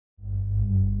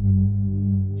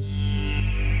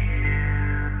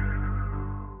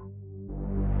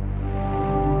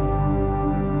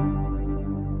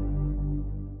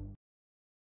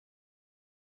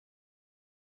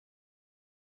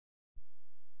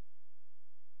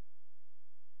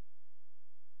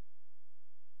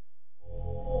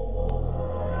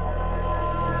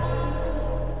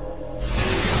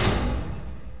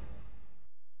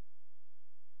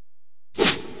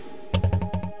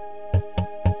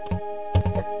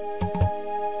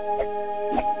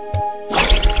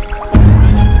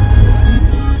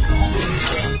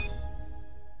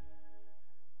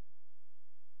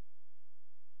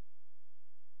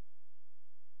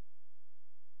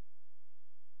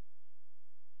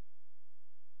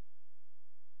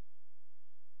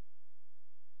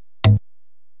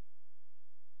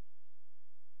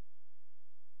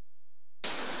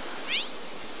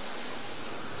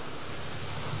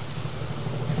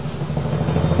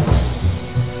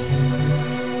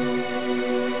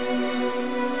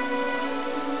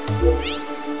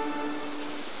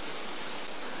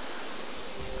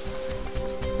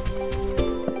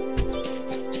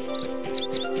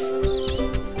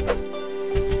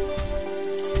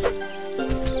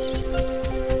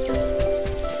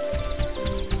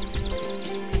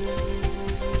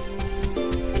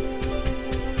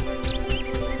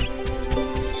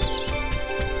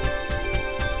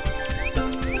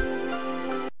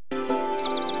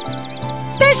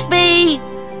Bisbee!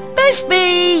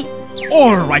 Bisbee!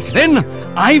 All right then,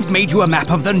 I've made you a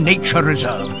map of the nature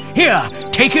reserve. Here,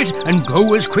 take it and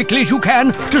go as quickly as you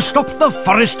can to stop the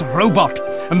forest robot.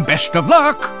 And best of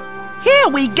luck! Here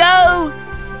we go!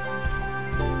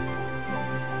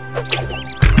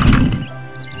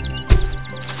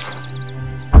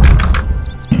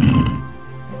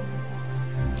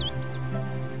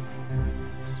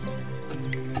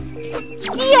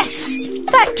 Yes!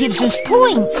 That gives us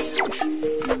points!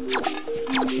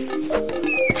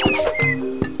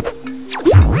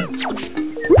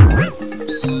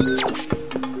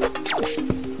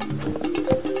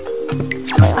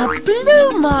 A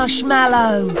blue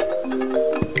marshmallow!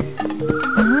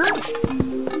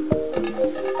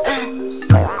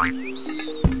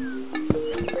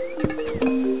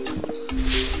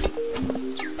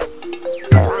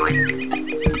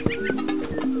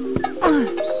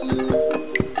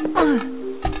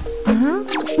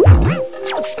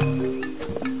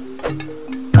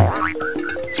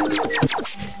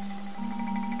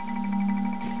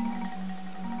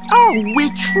 Oh, we're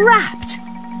trapped!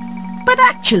 But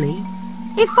actually,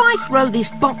 if I throw this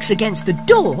box against the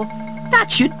door, that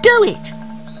should do it.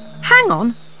 Hang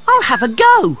on, I'll have a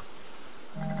go.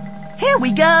 Here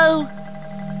we go.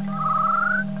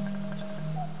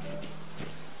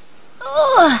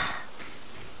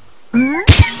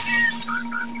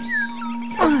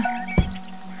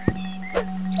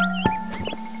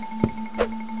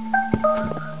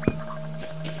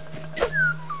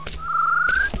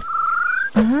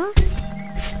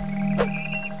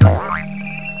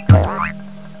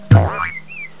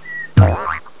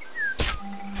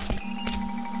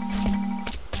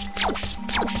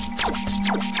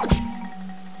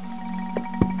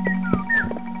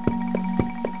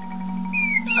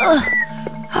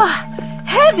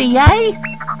 Heavy, eh?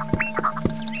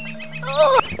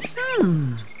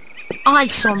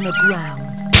 Ice on the ground.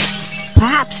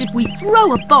 Perhaps if we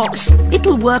throw a box,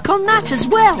 it'll work on that as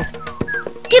well.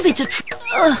 Give it a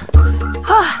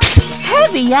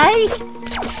heavy, eh?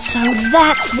 So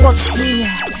that's what's here.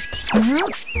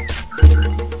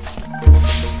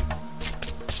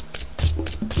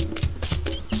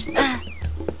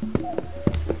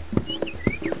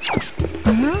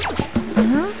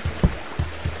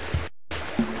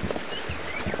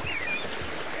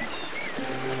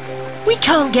 We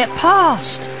can't get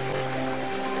past.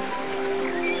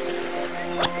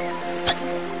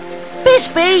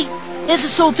 Bisbee, there's a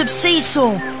sort of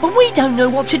seesaw, but we don't know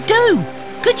what to do.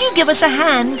 Could you give us a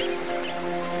hand?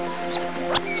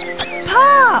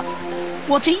 Pa!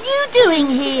 What are you doing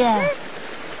here?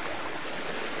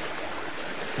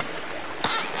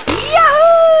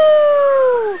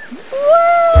 Yahoo!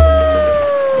 Woo!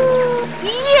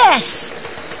 Yes!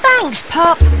 Thanks,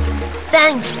 Pop.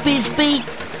 Thanks, Bisbee.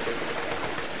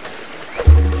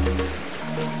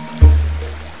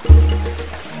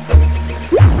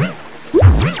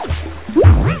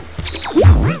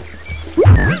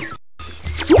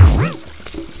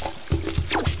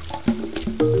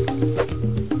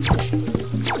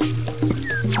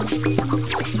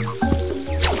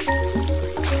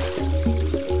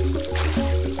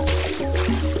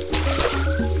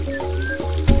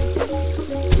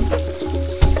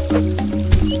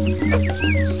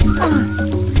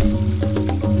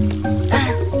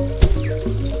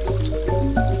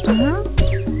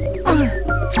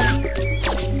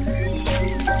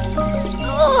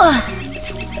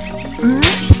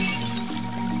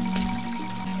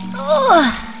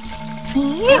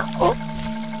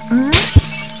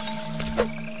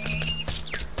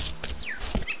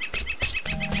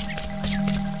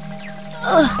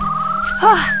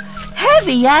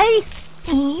 Heavy, eh?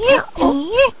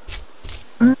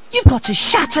 You've got to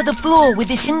shatter the floor with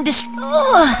this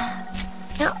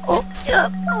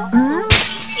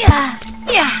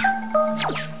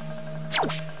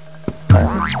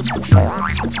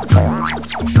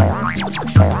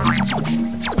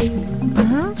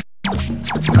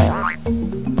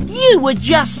You were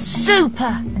just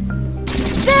super!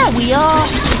 There we are!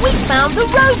 We found the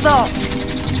robot!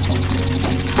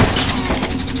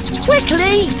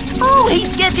 Quickly! Oh,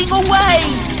 he's getting away!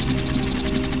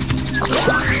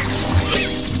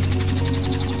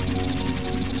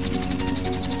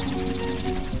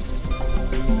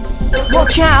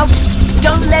 Watch out!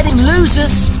 Don't let him lose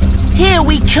us! Here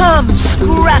we come,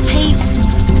 scrap heap!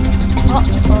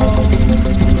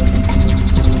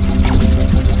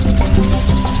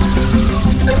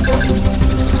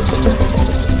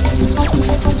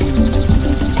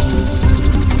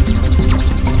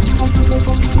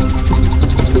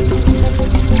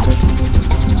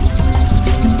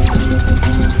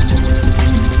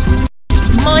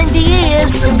 Mind the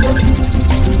ears!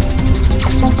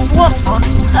 What on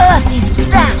earth is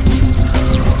that?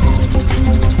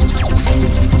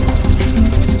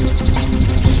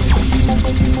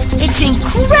 It's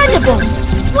incredible!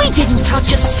 We didn't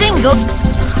touch a single...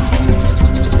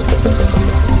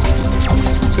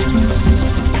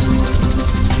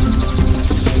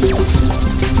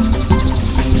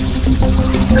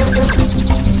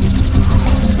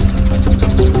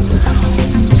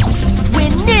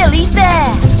 We're nearly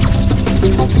there!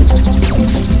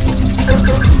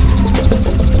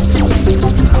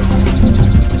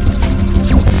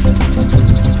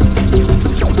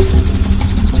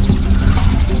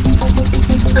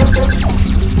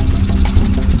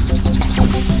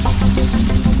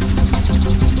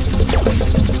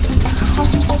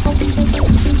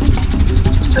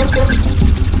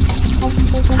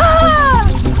 Ah!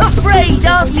 Afraid,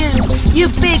 aren't you? You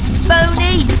big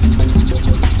phony!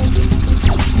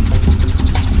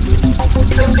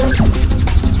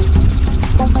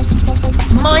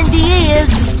 Mind the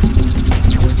ears!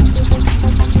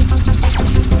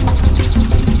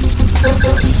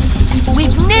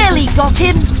 We've nearly got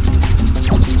him!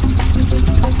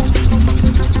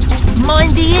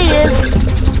 Mind the ears!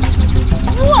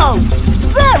 Whoa!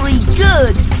 Very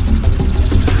good!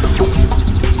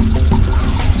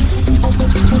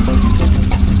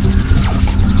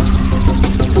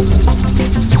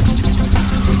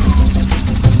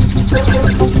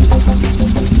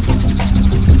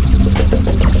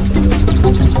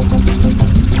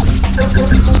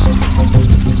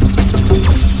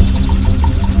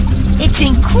 It's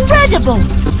incredible!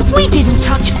 We didn't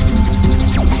touch...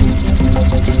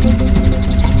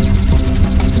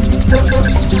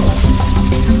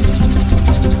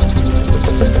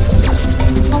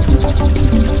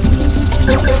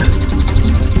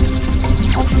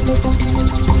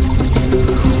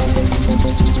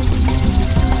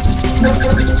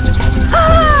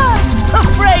 Ah!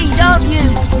 Afraid, aren't you?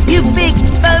 You big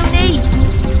phony!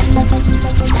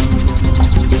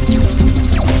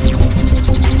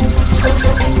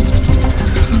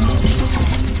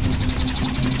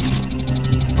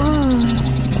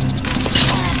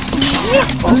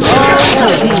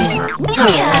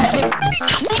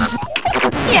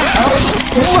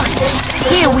 Right,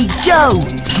 here we go,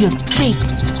 you big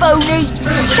phony.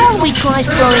 Shall we try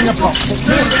throwing a box at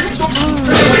him?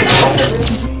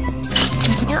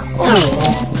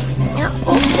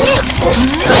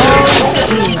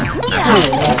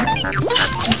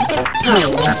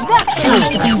 That seems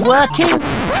to be working.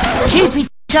 Keep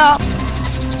it up.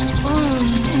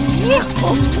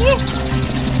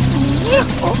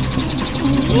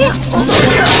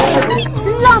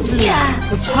 Lovely!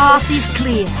 The path is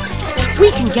clear.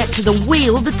 We can get to the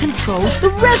wheel that controls the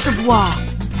reservoir.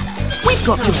 We've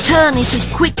got to turn it as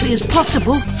quickly as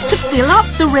possible to fill up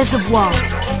the reservoir.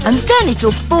 And then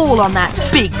it'll fall on that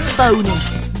big phony.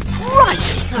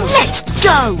 Right, let's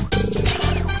go!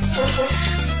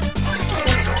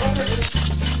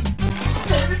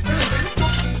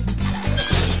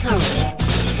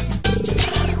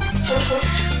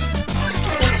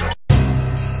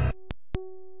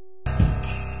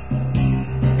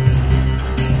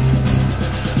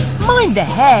 Mind the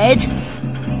head.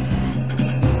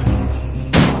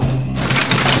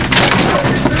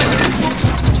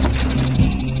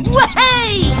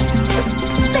 Way!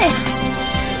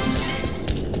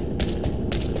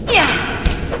 Yeah.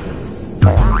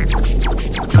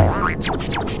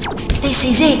 This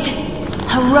is it.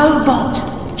 A robot.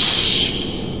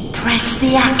 Shh. Press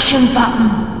the action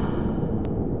button.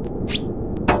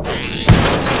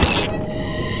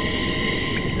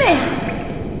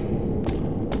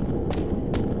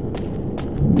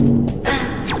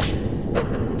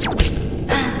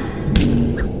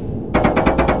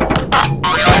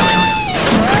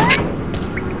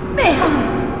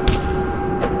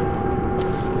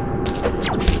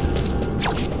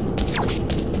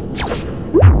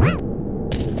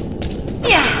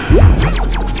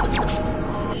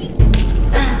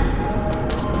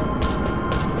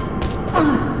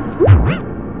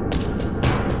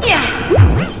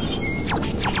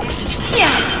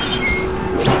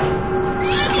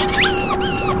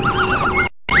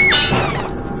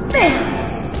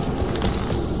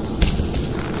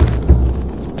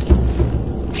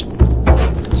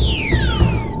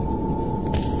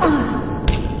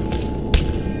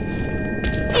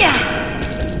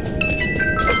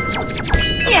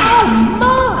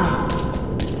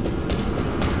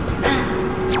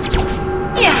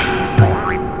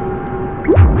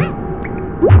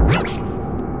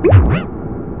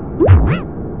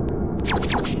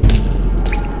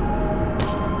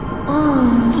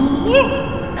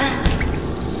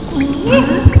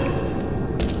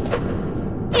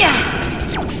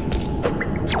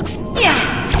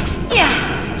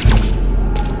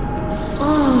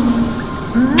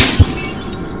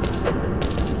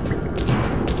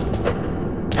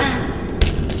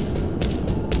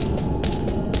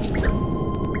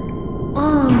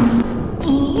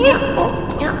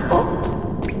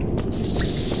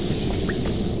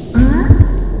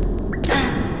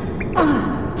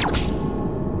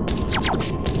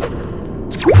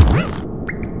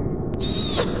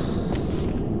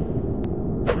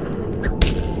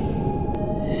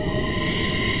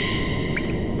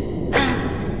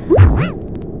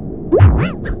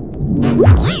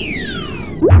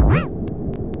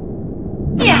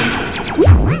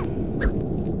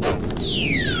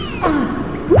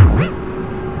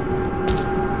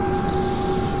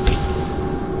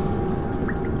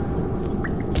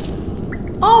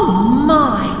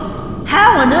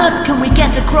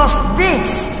 went across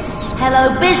this.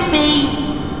 Hello, Bisbee.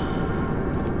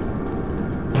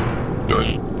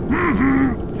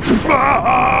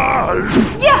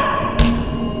 Yeah.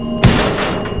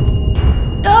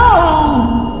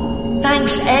 Oh,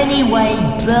 thanks anyway,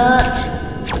 Bert.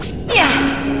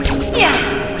 Yeah,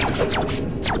 yeah.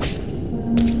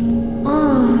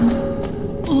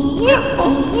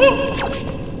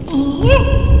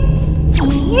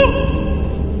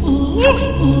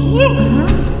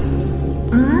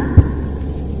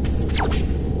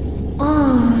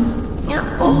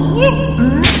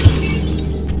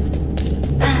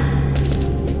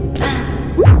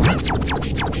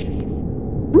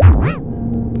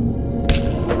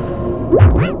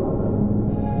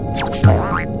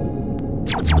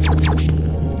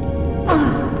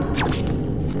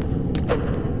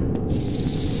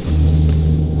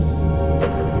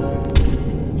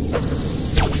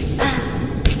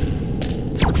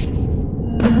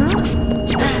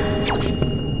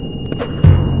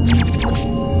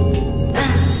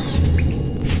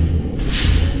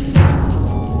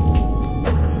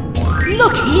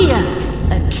 Look here,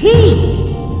 a key.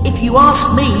 If you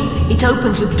ask me, it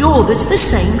opens a door that's the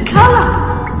same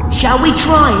colour. Shall we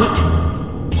try it?